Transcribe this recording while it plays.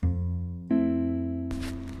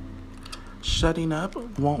Shutting up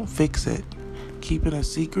won't fix it. Keeping a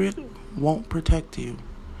secret won't protect you.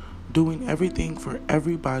 Doing everything for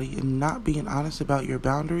everybody and not being honest about your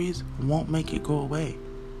boundaries won't make it go away.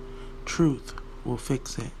 Truth will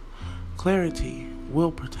fix it. Clarity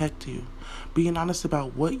will protect you. Being honest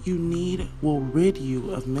about what you need will rid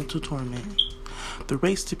you of mental torment. The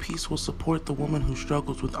race to peace will support the woman who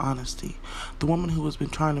struggles with honesty, the woman who has been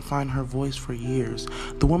trying to find her voice for years,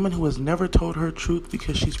 the woman who has never told her truth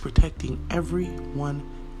because she's protecting everyone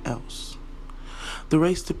else. The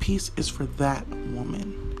race to peace is for that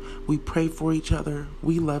woman. We pray for each other,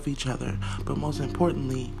 we love each other, but most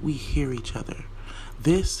importantly, we hear each other.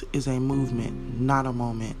 This is a movement, not a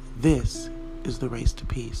moment. This is the race to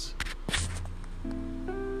peace.